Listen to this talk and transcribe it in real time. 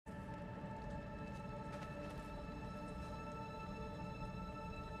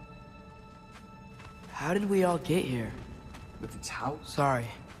How did we all get here? With its house? Sorry.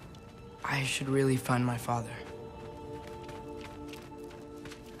 I should really find my father.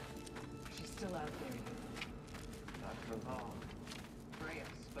 She's still out there. Not for long. Freya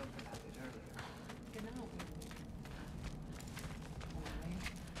spoke about it earlier. Genau.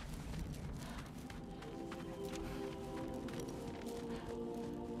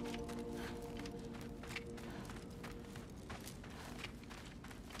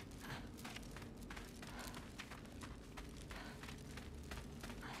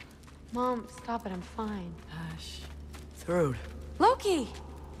 Mom, stop it, I'm fine. Hush. Thrud, Loki!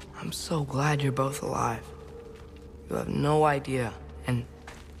 I'm so glad you're both alive. You have no idea, and...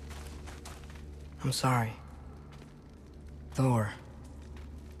 I'm sorry. Thor.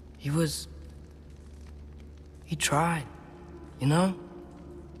 He tried, you know?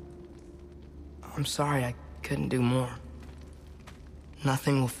 I'm sorry I couldn't do more.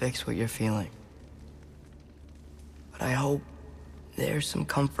 Nothing will fix what you're feeling. But I hope there's some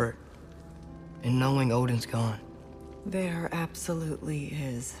comfort in knowing Odin's gone. There absolutely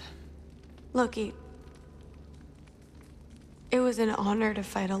is. Loki, it was an honor to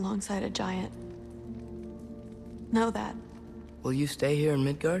fight alongside a giant. Know that. Will you stay here in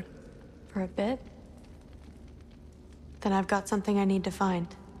Midgard? For a bit? Then I've got something I need to find.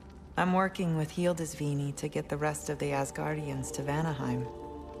 I'm working with Hildisvini to get the rest of the Asgardians to Vanaheim.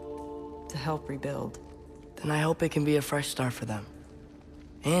 To help rebuild. Then I hope it can be a fresh start for them.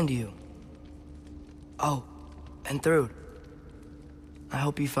 And you. Oh, and Thrud. I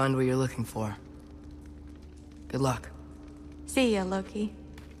hope you find what you're looking for. Good luck. See ya, Loki.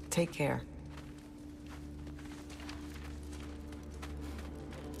 Take care.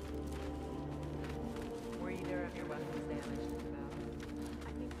 Were either of your weapons damaged?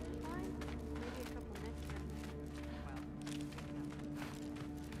 I think they're fine. Maybe a couple nicked.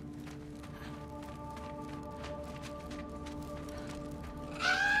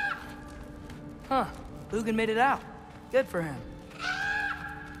 Huh. Lugan made it out. Good for him.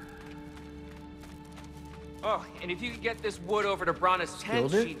 Oh, and if you could get this wood over to Brana's tent,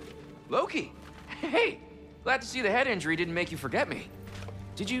 Killed it? she... Loki! Hey! Glad to see the head injury didn't make you forget me.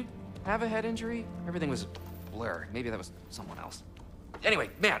 Did you have a head injury? Everything was a blur. Maybe that was someone else. Anyway,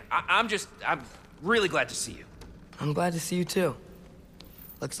 man, I'm really glad to see you. I'm glad to see you too.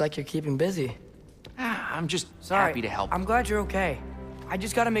 Looks like you're keeping busy. I'm just Sorry. happy to help. I'm glad you're okay. I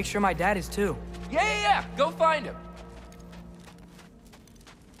just gotta make sure my dad is too. Yeah. Go find him.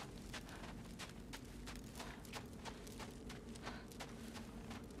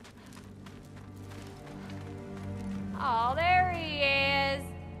 Oh, there he is.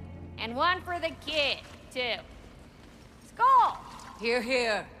 And one for the kid, too. Skull! Here,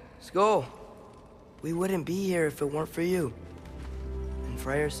 here. Skull, we wouldn't be here if it weren't for you. And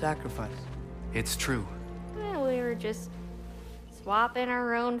Freyr's sacrifice. It's true. Well, we were just swapping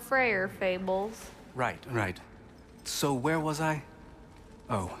our own Freyr fables. Right. So where was I?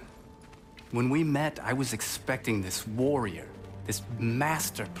 Oh. When we met, I was expecting this warrior, this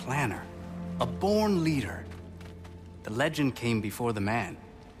master planner, a born leader. The legend came before the man.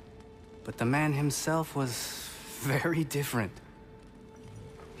 But the man himself was very different.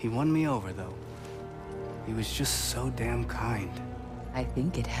 He won me over, though. He was just so damn kind. I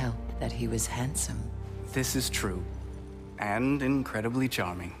think it helped that he was handsome. This is true. And incredibly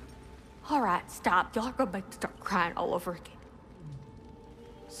charming. All right, stop. Y'all are gonna make me start crying all over again.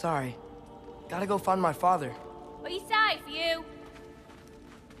 Sorry. Gotta go find my father. Be safe, you.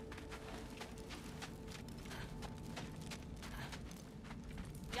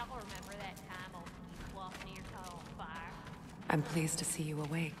 Y'all remember that time on you bluffed near caught on fire? I'm pleased to see you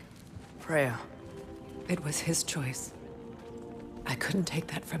awake. Freya. It was his choice. I couldn't take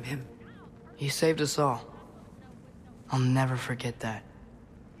that from him. You saved us all. I'll never forget that.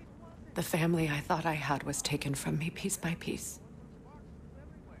 The family I thought I had was taken from me piece by piece.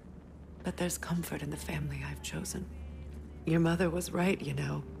 But there's comfort in the family I've chosen. Your mother was right, you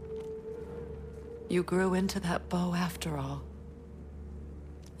know. You grew into that bow after all.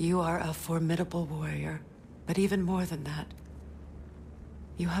 You are a formidable warrior, but even more than that,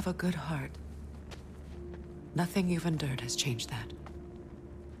 you have a good heart. Nothing you've endured has changed that.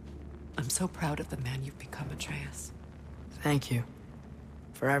 I'm so proud of the man you've become, Atreus. Thank you.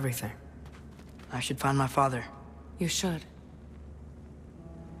 For everything. I should find my father. You should.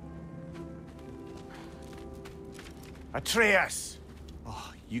 Atreus!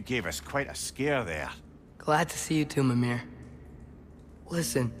 Oh, you gave us quite a scare there. Glad to see you too, Mimir.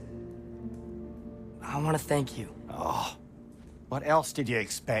 Listen. I want to thank you. Oh, what else did you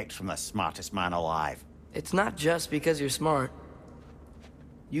expect from the smartest man alive? It's not just because you're smart.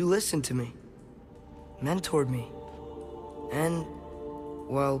 You listened to me. mentored me. And,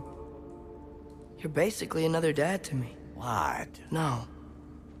 well, you're basically another dad to me. Lad. No.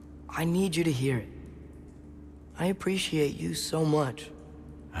 I need you to hear it. I appreciate you so much.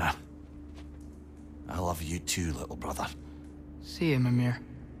 I love you too, little brother. See you, Mimir.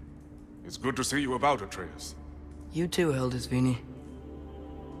 It's good to see you about, Atreus. You too, Hildisvini.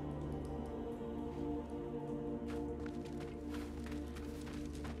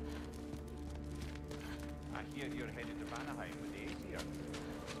 I hear you're headed to Vanaheim with the Aesir.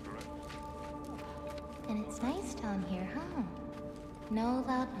 And it's nice down here, huh? No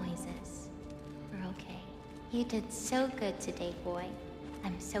loud noises. We're okay. You did so good today, boy.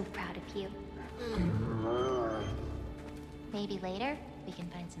 I'm so proud of you. Maybe later, we can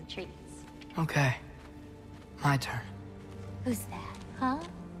find some treats. Okay. My turn. Who's that, huh?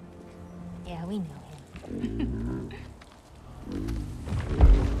 Yeah, we know him.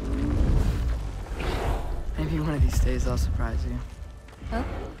 Maybe one of these days I'll surprise you. Oh,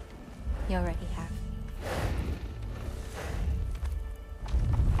 you already have.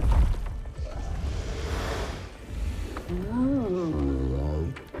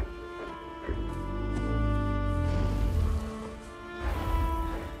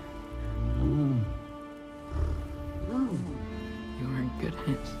 You were in good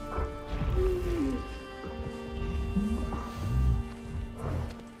hands.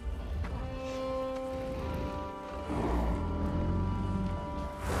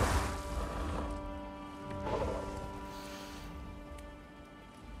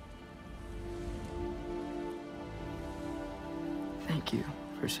 Thank you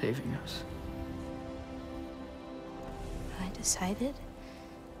for saving us. I decided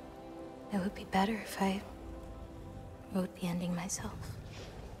it would be better if I wrote the ending myself.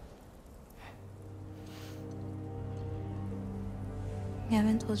 You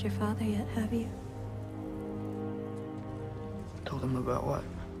haven't told your father yet, have you? Told him about what?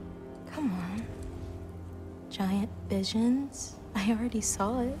 Come on. Giant visions? I already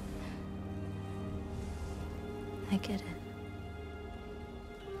saw it. I get it.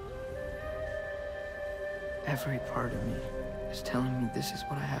 Every part of me is telling me this is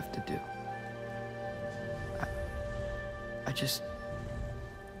what I have to do. I just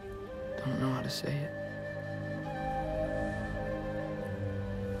don't know how to say it.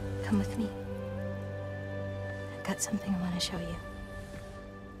 Come with me. I've got something I want to show you.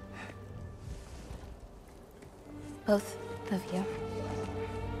 Both of you.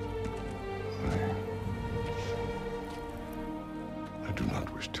 I do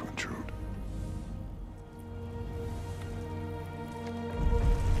not wish to intrude.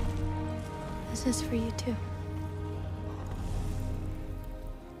 This is for you too.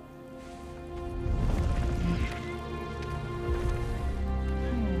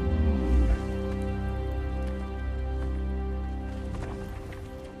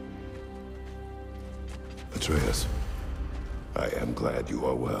 Atreus, I am glad you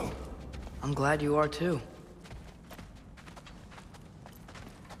are well. I'm glad you are too.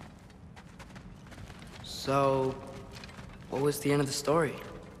 So, what was the end of the story?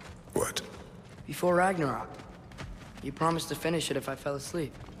 What? Before Ragnarok, you promised to finish it if I fell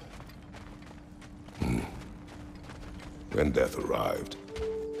asleep. When death arrived,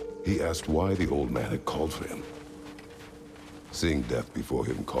 he asked why the old man had called for him. Seeing death before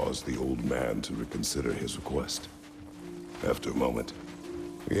him caused the old man to reconsider his request. After a moment,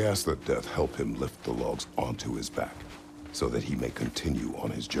 he asked that death help him lift the logs onto his back, so that he may continue on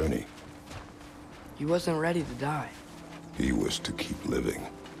his journey. He wasn't ready to die. He wished to keep living.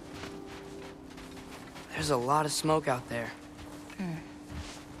 There's a lot of smoke out there.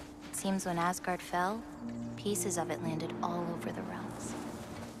 It seems when Asgard fell, pieces of it landed all over the realms.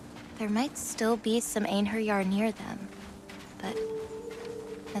 There might still be some Einherjar near them, but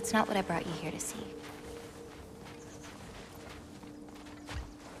that's not what I brought you here to see.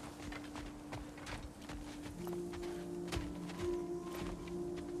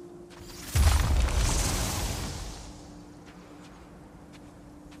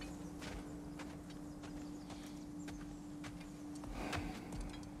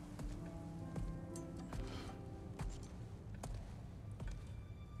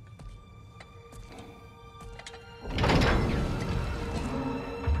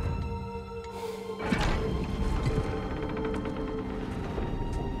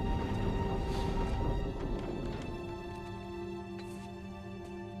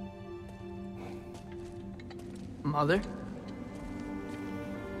 Mother?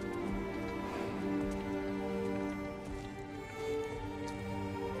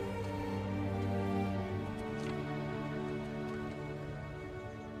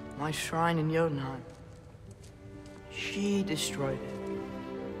 My shrine in Jotunheim. She destroyed it.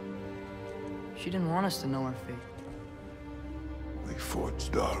 She didn't want us to know our fate. We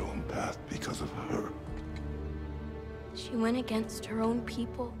forged our own path because of her. She went against her own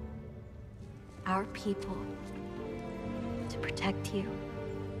people. Our people. To protect you.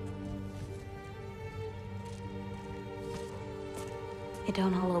 It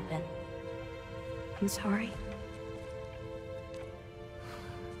don't all open. I'm sorry.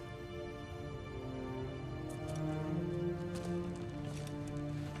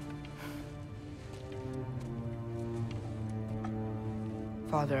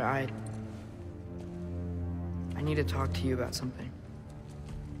 Father, I need to talk to you about something.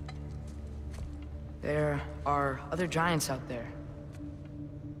 There are other giants out there,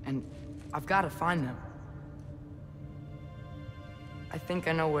 and I've got to find them. I think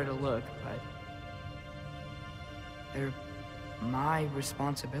I know where to look, but they're my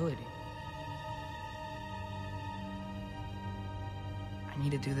responsibility. I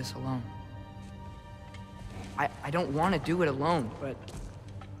need to do this alone. I don't want to do it alone, but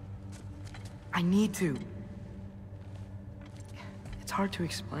I need to. It's hard to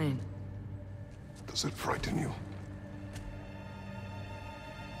explain. Does it frighten you?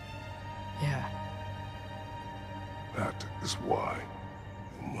 Yeah. That is why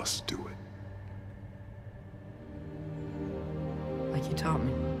you must do it. Like you taught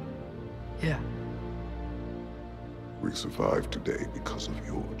me. Yeah. We survived today because of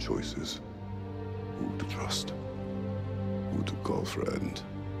your choices. Who to trust, who to call friend.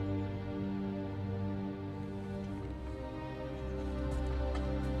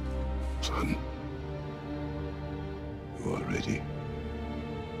 Son, you are ready.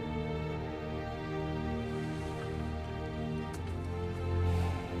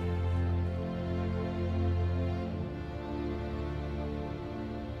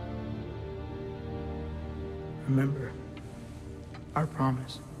 Remember our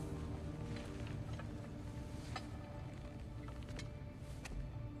promise.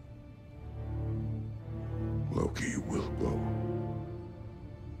 Loki will go.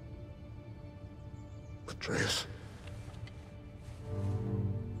 Atreus.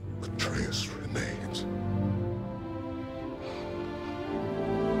 Atreus remains.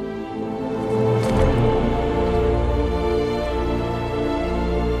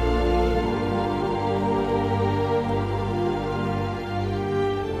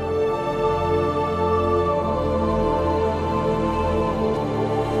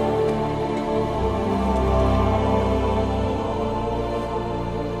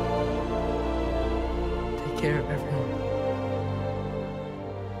 Take care of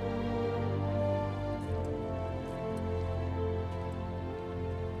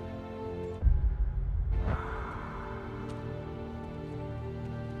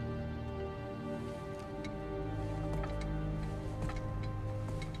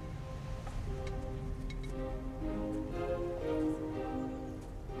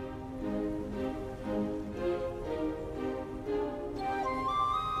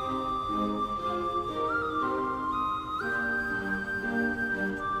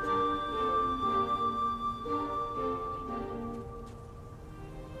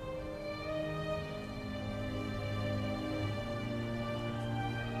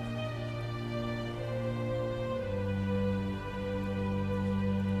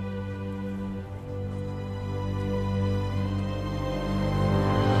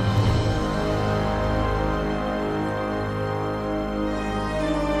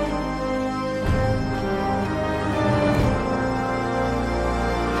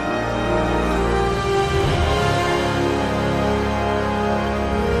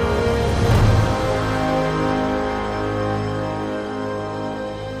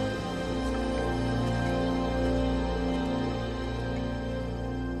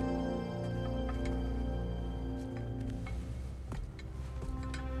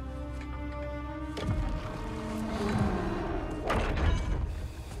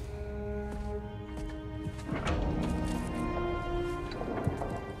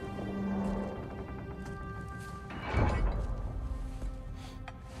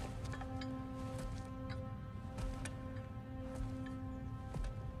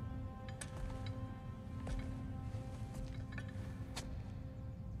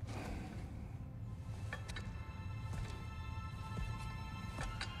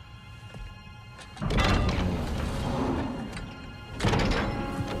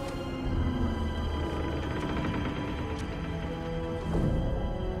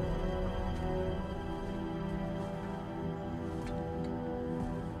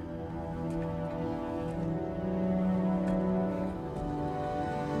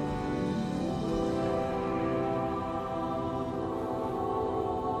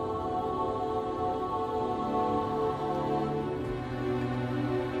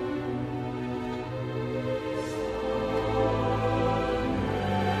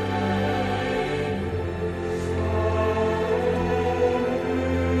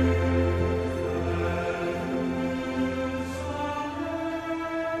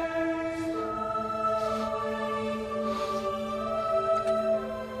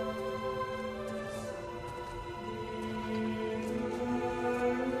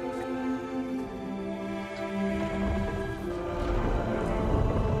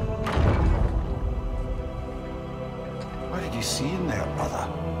you seeing there, brother?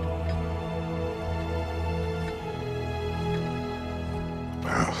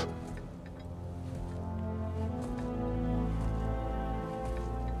 Path.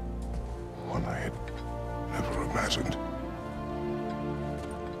 One I had never imagined.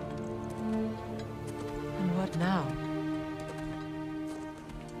 And what now?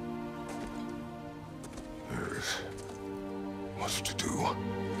 There is much to do.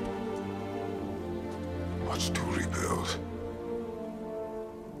 Much to rebuild.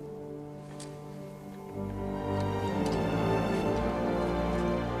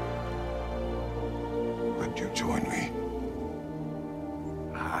 Would you join me?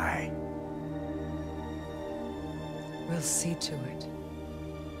 Aye. We'll see to it.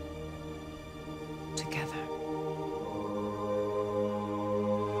 Together.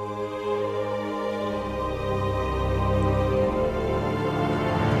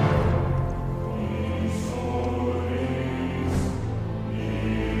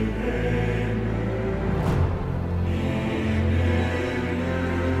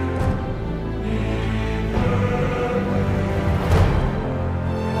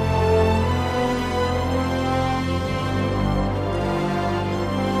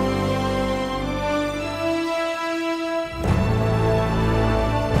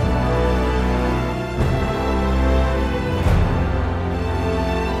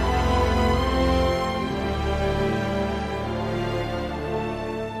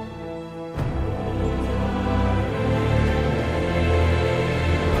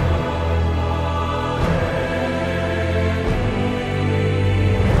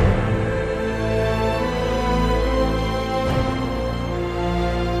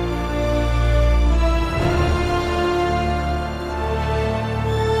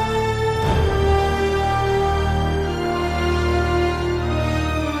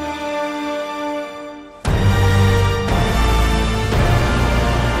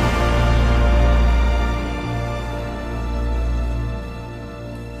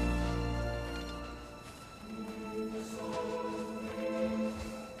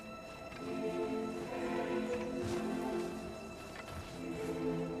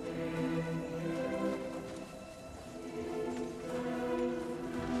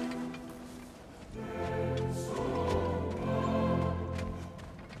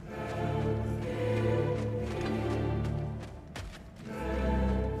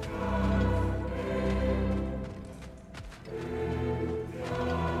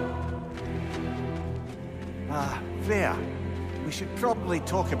 There. We should probably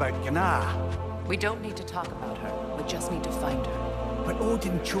talk about Gná. We don't need to talk about her. We just need to find her. But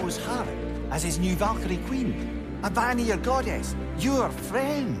Odin chose her as his new Valkyrie queen. A Vanir goddess. Your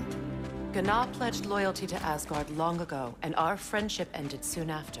friend. Gná pledged loyalty to Asgard long ago, and our friendship ended soon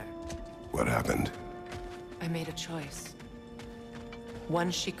after. What happened? I made a choice. One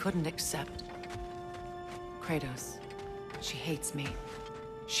she couldn't accept. Kratos. She hates me.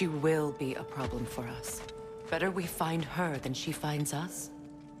 She will be a problem for us. Better we find her than she finds us.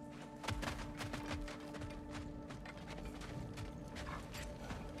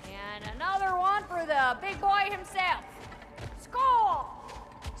 And another one for the big boy himself. Skull!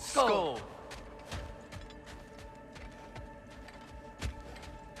 Skull!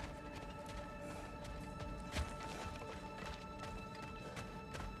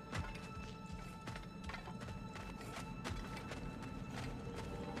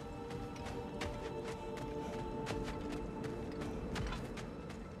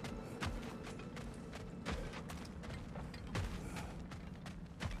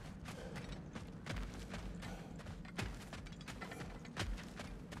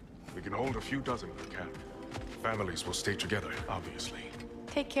 We can hold a few dozen per camp. Families will stay together, obviously.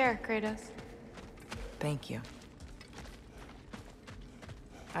 Take care, Kratos. Thank you.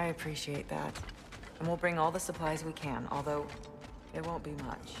 I appreciate that. And we'll bring all the supplies we can, although it won't be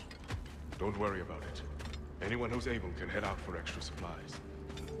much. Don't worry about it. Anyone who's able can head out for extra supplies.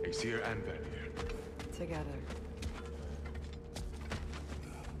 Aesir and Vanir. Together.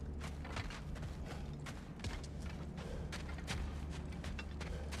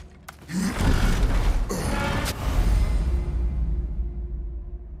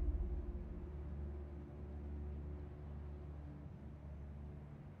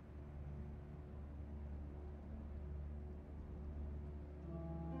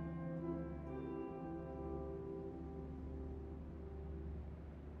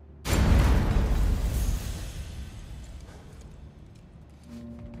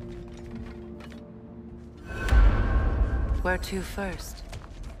 Where to first?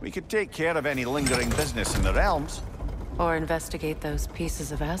 We could take care of any lingering business in the realms. Or investigate those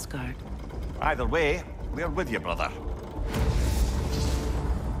pieces of Asgard. Either way, we're with you, brother.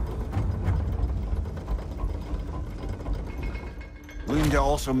 Lunda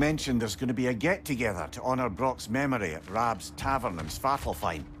also mentioned there's going to be a get-together to honor Brock's memory at Rab's Tavern in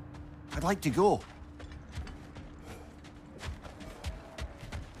Svartalfheim. I'd like to go.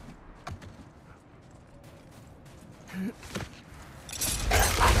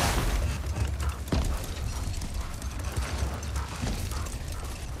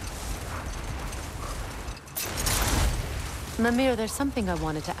 Mimir, there's something I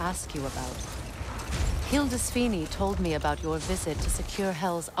wanted to ask you about. Hildisvini told me about your visit to secure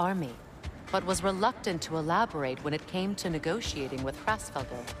Hell's army, but was reluctant to elaborate when it came to negotiating with Hrasfagr.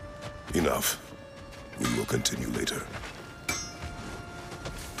 Enough. We will continue later.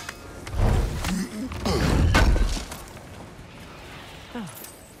 Oh.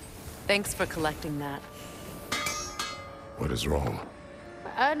 Thanks for collecting that. What is wrong?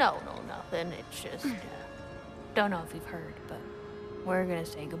 No, nothing. It's just, don't know if you've heard, but we're gonna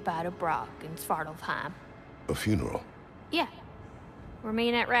say goodbye to Brock in Svartalfheim. A funeral? Yeah. We're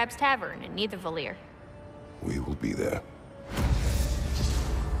meeting at Rab's Tavern in Nidavellir. We will be there.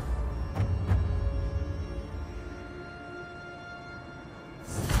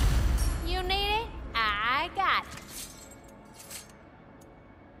 You need it? I got it.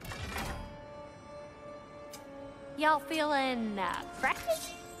 Y'all feeling,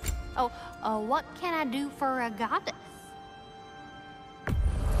 crafty? Oh, what can I do for a goddess?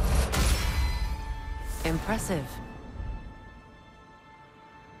 Impressive.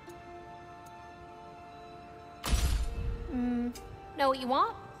 Know what you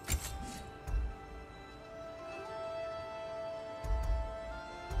want?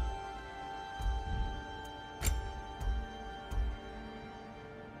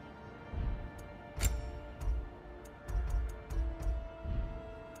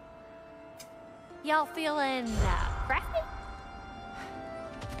 Y'all feeling, crafty?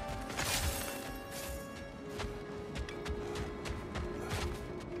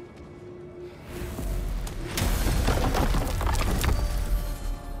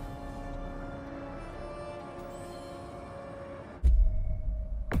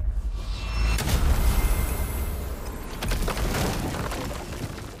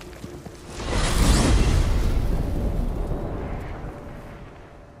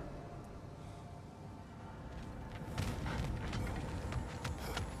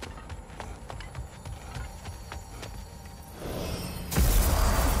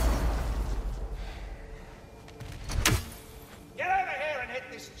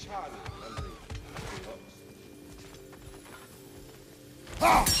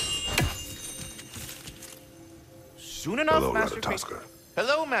 Soon enough, Hello, Master Ratatoskr.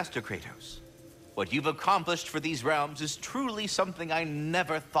 Hello, Master Kratos. What you've accomplished for these realms is truly something I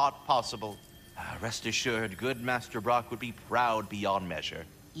never thought possible. Rest assured, good Master Brock would be proud beyond measure,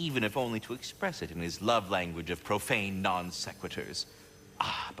 even if only to express it in his love language of profane non-sequiturs.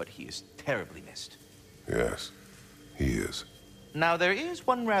 But he is terribly missed. Yes, he is. Now, there is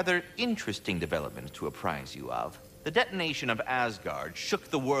one rather interesting development to apprise you of. The detonation of Asgard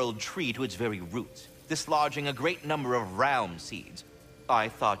shook the world tree to its very roots, dislodging a great number of realm seeds. I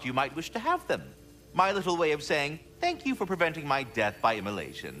thought you might wish to have them. My little way of saying, thank you for preventing my death by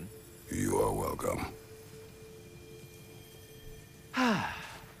immolation. You are welcome.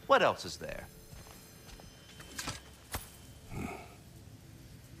 What else is there?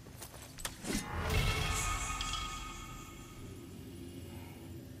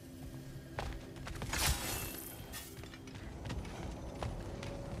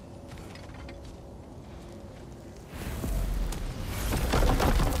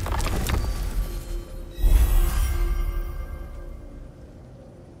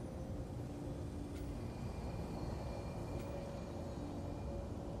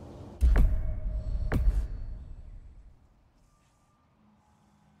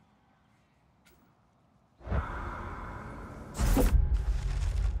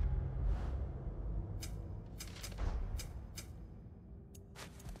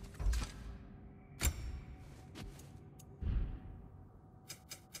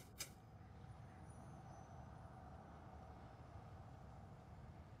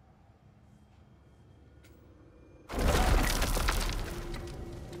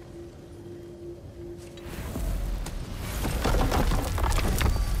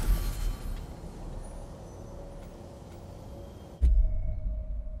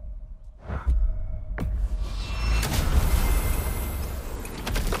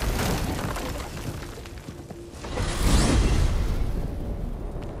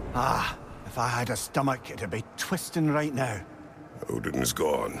 If I had a stomach, it'd be twisting right now. Odin is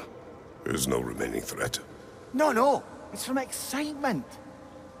gone. There's no remaining threat. No, it's from excitement.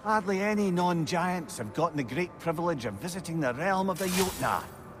 Hardly any non-giants have gotten the great privilege of visiting the realm of the Jotnar.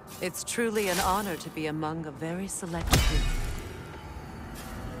 It's truly an honor to be among a very select group.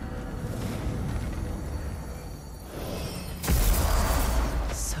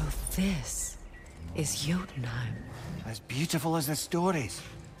 So this is Jotunheim. As beautiful as the stories.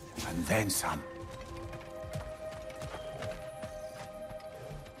 And then some.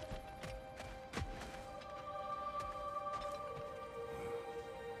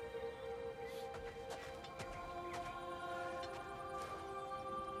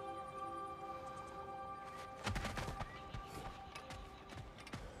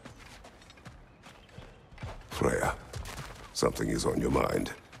 Freya, something is on your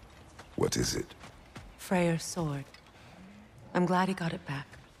mind. What is it? Freyr's sword. I'm glad he got it back.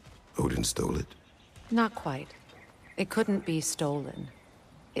 Odin stole it? Not quite. It couldn't be stolen.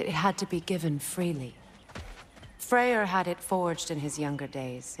 It had to be given freely. Freyr had it forged in his younger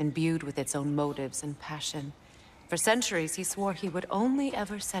days, imbued with its own motives and passion. For centuries, he swore he would only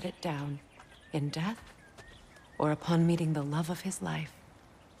ever set it down in death or upon meeting the love of his life.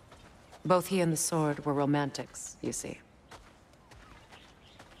 Both he and the sword were romantics, you see.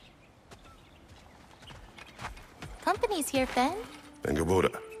 Company's here, Finn.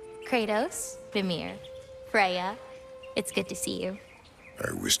 Angerboda. Kratos, Mimir, Freya. It's good to see you.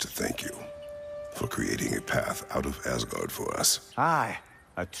 I wish to thank you for creating a path out of Asgard for us. Aye,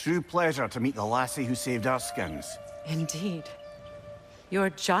 a true pleasure to meet the lassie who saved our skins. Indeed. Your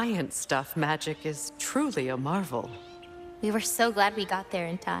giant stuff magic is truly a marvel. We were so glad we got there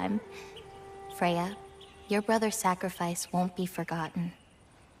in time. Freya, your brother's sacrifice won't be forgotten.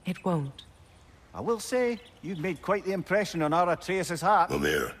 It won't. I will say, you've made quite the impression on our Atreus' heart.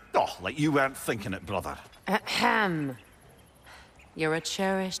 Mimir. Oh, like you weren't thinking it, brother. Ahem. You're a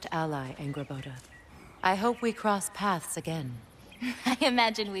cherished ally, Angerboda. I hope we cross paths again. I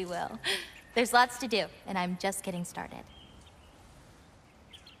imagine we will. There's lots to do, and I'm just getting started.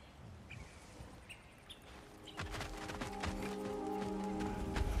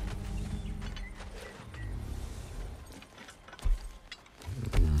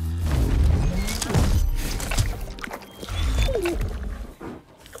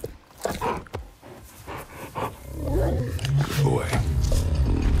 Boy.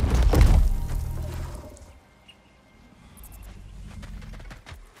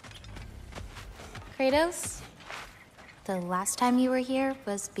 Kratos, the last time you were here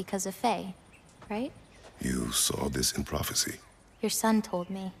was because of Faye, right? You saw this in prophecy. Your son told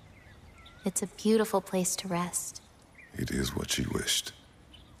me. It's a beautiful place to rest. It is what she wished.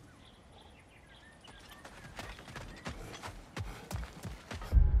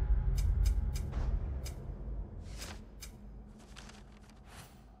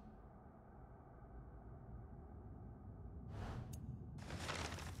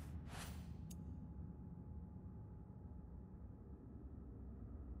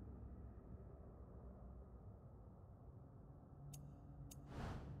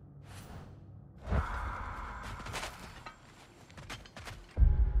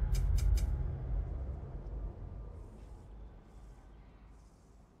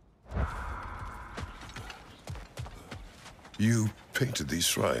 You painted these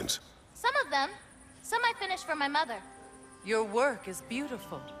shrines. Some of them. Some I finished for my mother. Your work is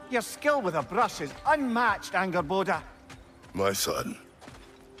beautiful. Your skill with a brush is unmatched, Angerboda. My son.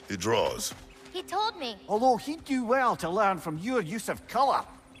 He draws. He told me. Although he'd do well to learn from your use of color.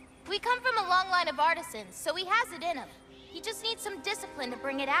 We come from a long line of artisans, so he has it in him. He just needs some discipline to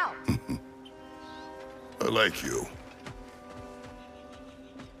bring it out. I like you.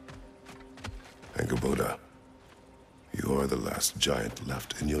 Angerboda, you are the last giant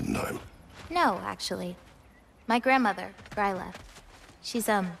left in Jotunheim. No, actually. My grandmother, Gryla. She's,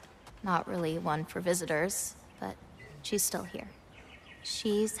 not really one for visitors, but she's still here.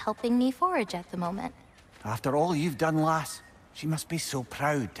 She's helping me forage at the moment. After all you've done, lass, she must be so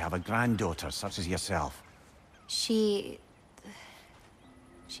proud to have a granddaughter such as yourself. She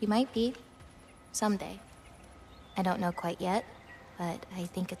might be. Someday. I don't know quite yet, but I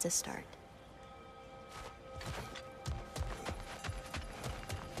think it's a start.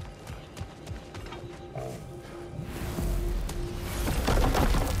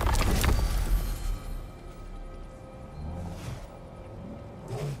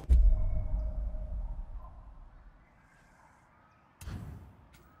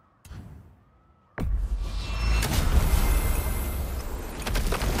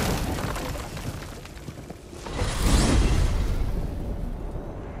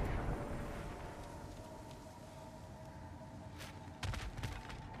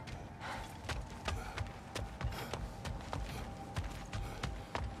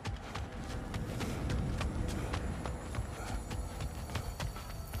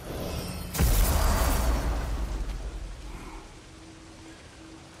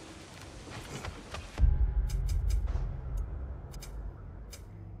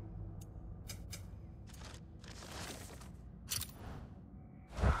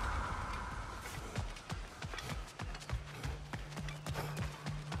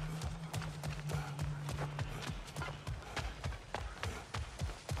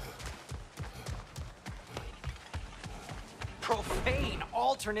 profane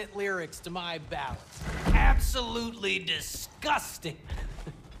alternate lyrics to my ballads. Absolutely disgusting.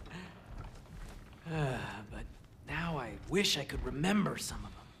 But now I wish I could remember some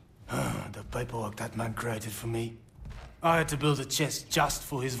of them. The paperwork that man created for me. I had to build a chest just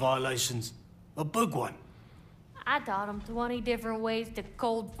for his violations. A big one. I taught him 20 different ways to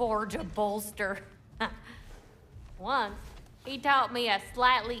cold forge a bolster. Once, he taught me a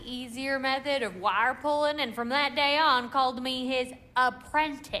slightly easier method of wire pulling, and from that day on called me his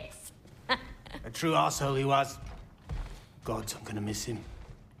apprentice. A true asshole he was. God, I'm gonna miss him.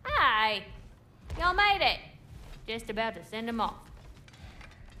 Hi, y'all made it. Just about to send him off.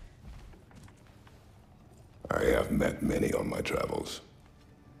 I have met many on my travels.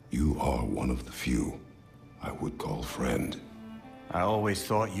 You are one of the few I would call friend. I always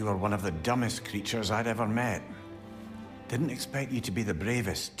thought you were one of the dumbest creatures I'd ever met. Didn't expect you to be the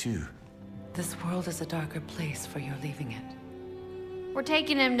bravest, too. This world is a darker place for your leaving it. We're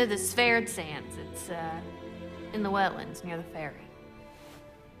taking him to the Sphaired Sands. It's, in the wetlands near the ferry.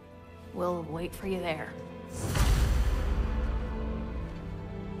 We'll wait for you there.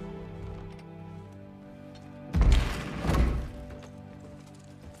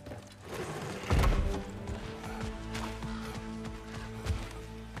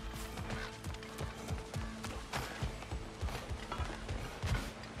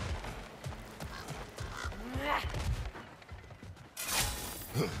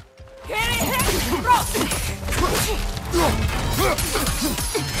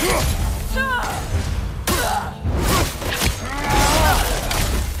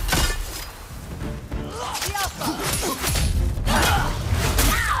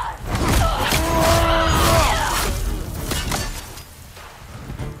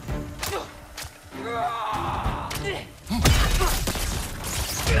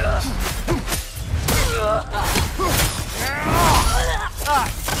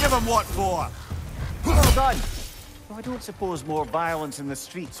 Give him what for! Well done! Though I don't suppose more violence in the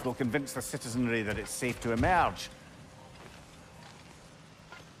streets will convince the citizenry that it's safe to emerge.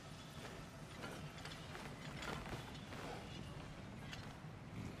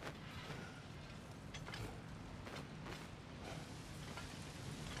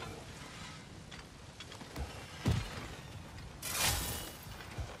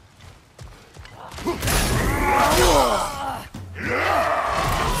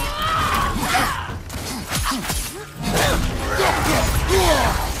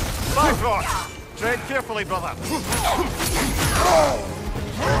 Bifrost! Tread carefully, brother.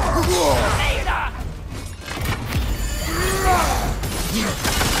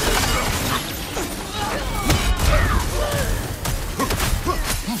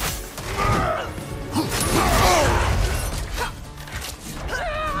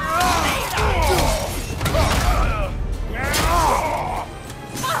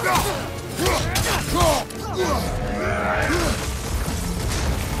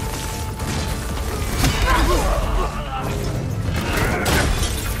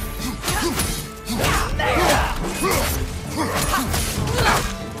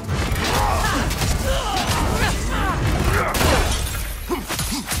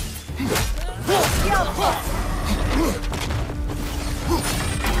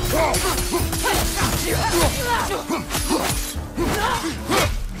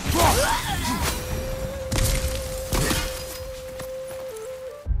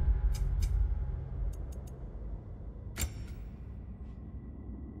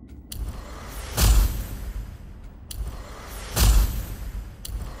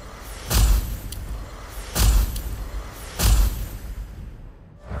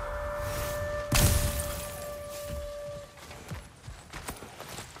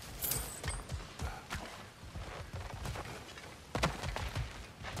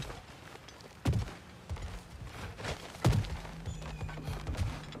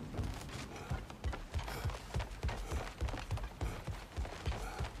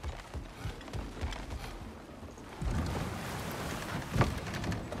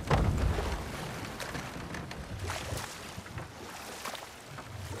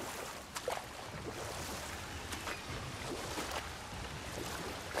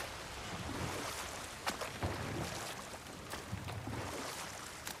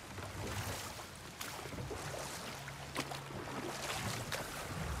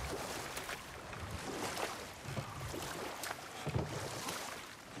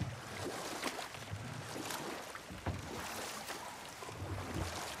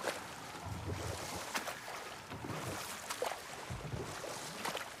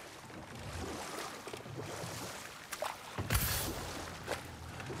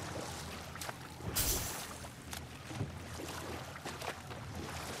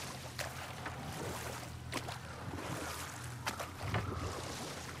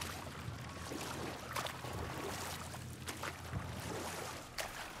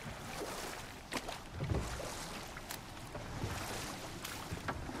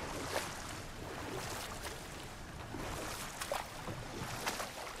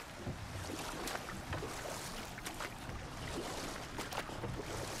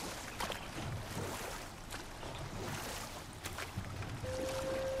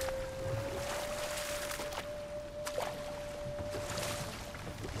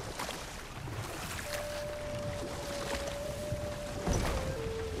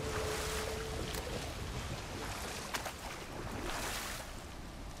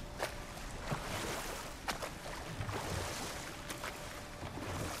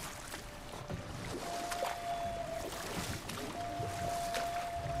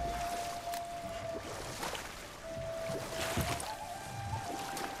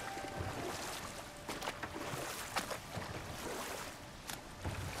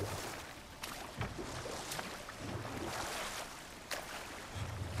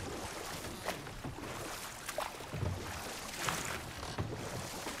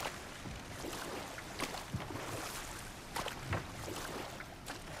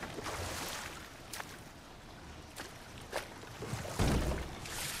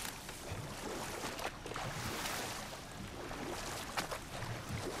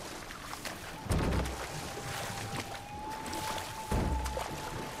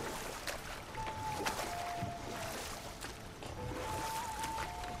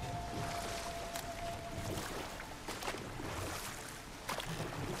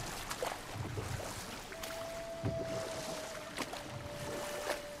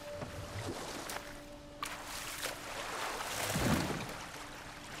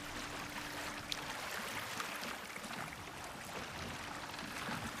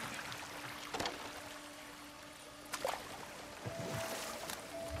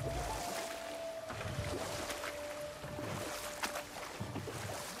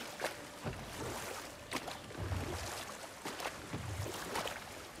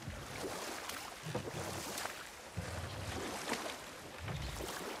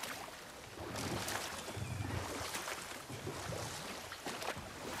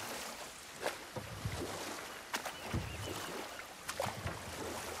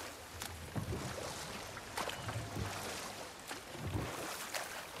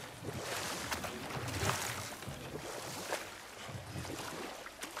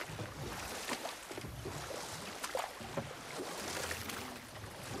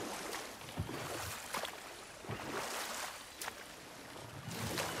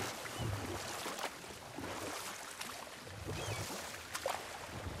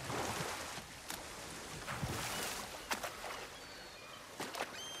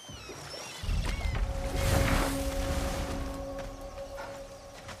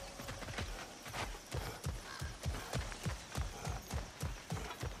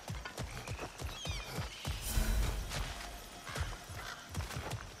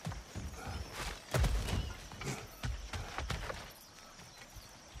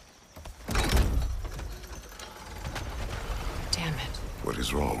 What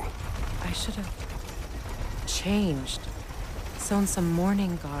is wrong? I should have changed. Sewn some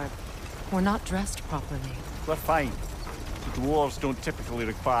mourning garb. We're not dressed properly. We're fine. The dwarves don't typically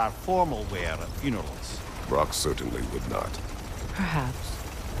require formal wear at funerals. Brock certainly would not. Perhaps.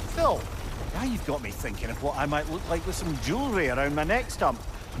 Phil, now you've got me thinking of what I might look like with some jewelry around my neck stump.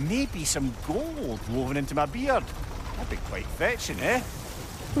 Maybe some gold woven into my beard. That'd be quite fetching, eh?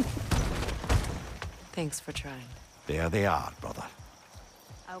 Thanks for trying. There they are, brother.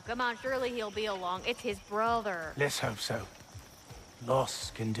 Oh, come on, surely he'll be along. It's his brother. Let's hope so.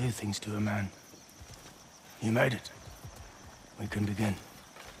 Loss can do things to a man. You made it. We can begin.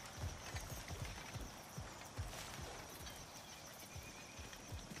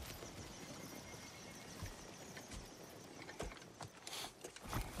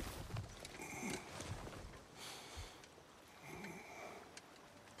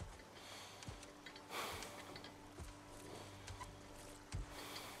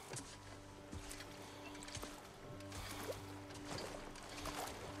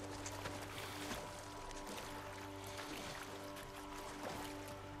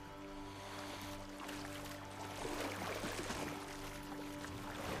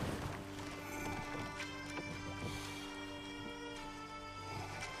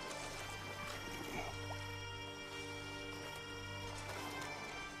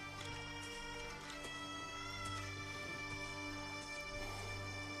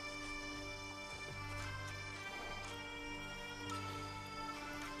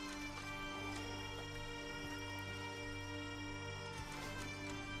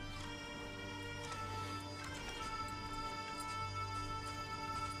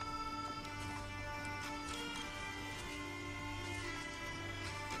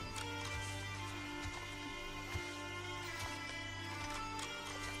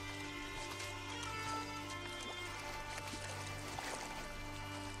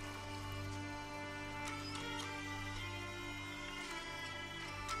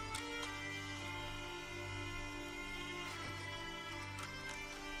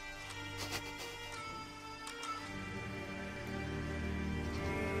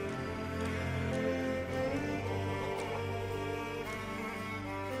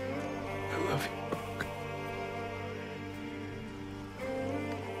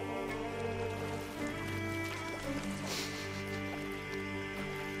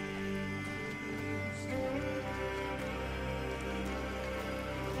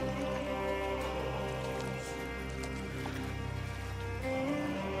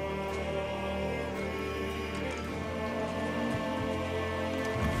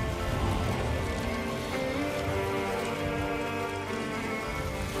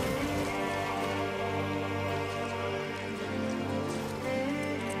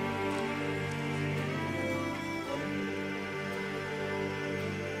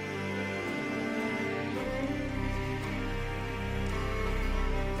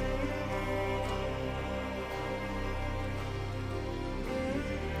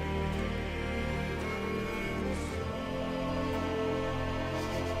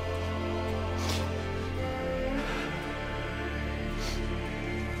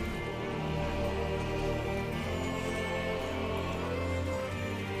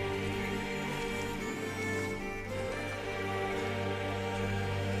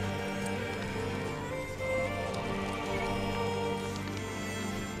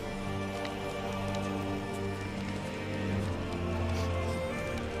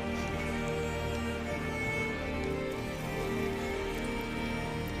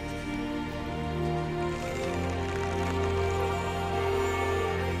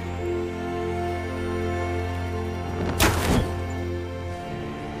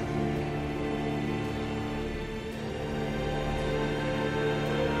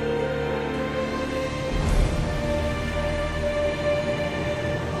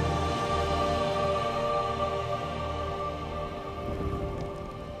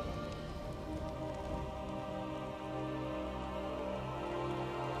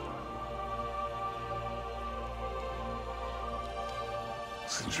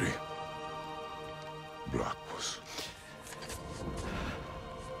 Sindri. Brock was...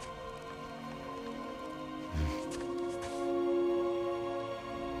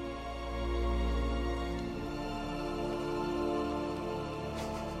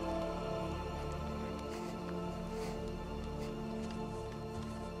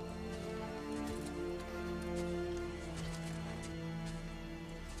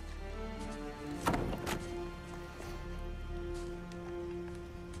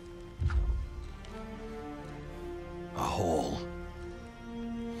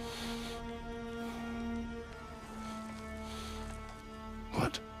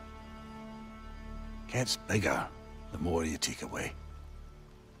 gets bigger the more you take away.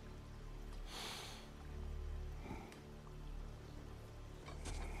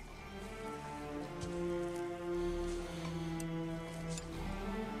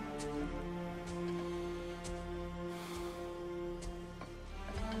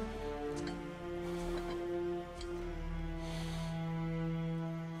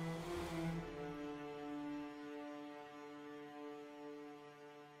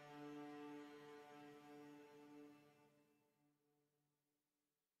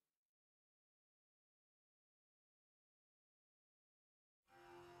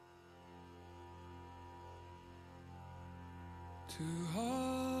 To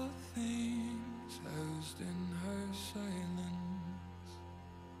all things housed in her silence,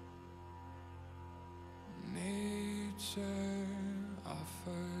 nature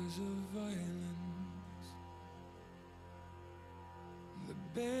offers a violence, the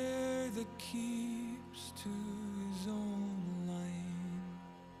bear that keeps to his own line.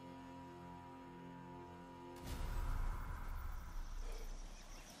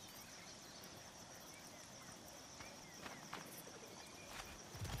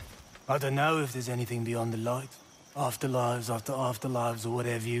 I don't know if there's anything beyond the light. Afterlives after afterlives or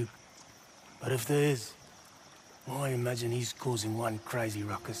whatever you. But if there is, well, I imagine he's causing one crazy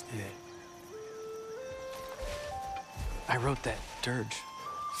ruckus there. I wrote that dirge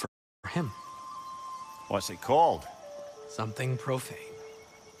for him. What's it called? Something profane.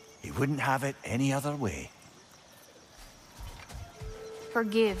 He wouldn't have it any other way.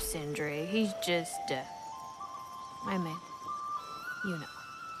 Forgive Sindri. He's just, I mean, you know.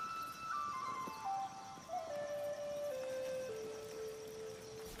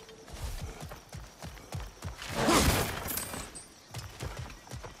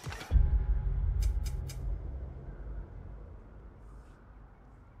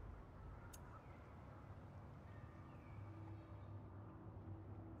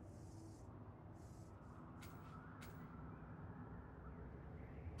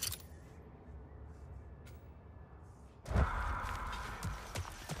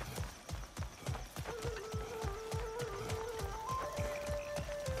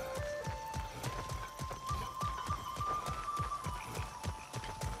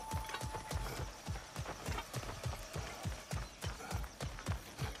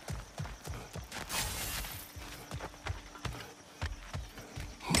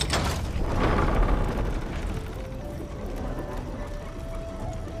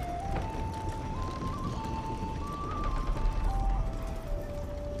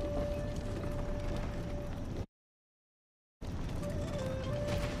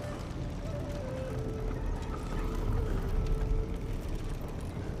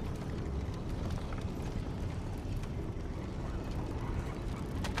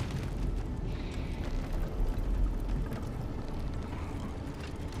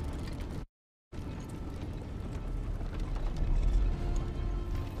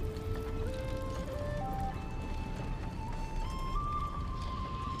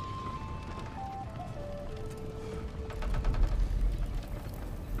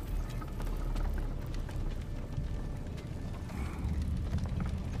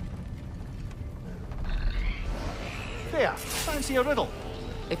 There, fancy a riddle?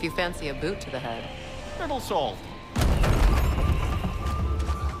 If you fancy a boot to the head. Riddle solved.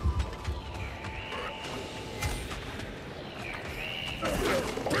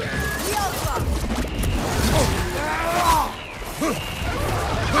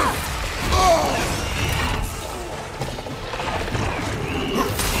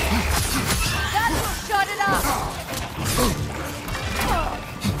 That will shut it up!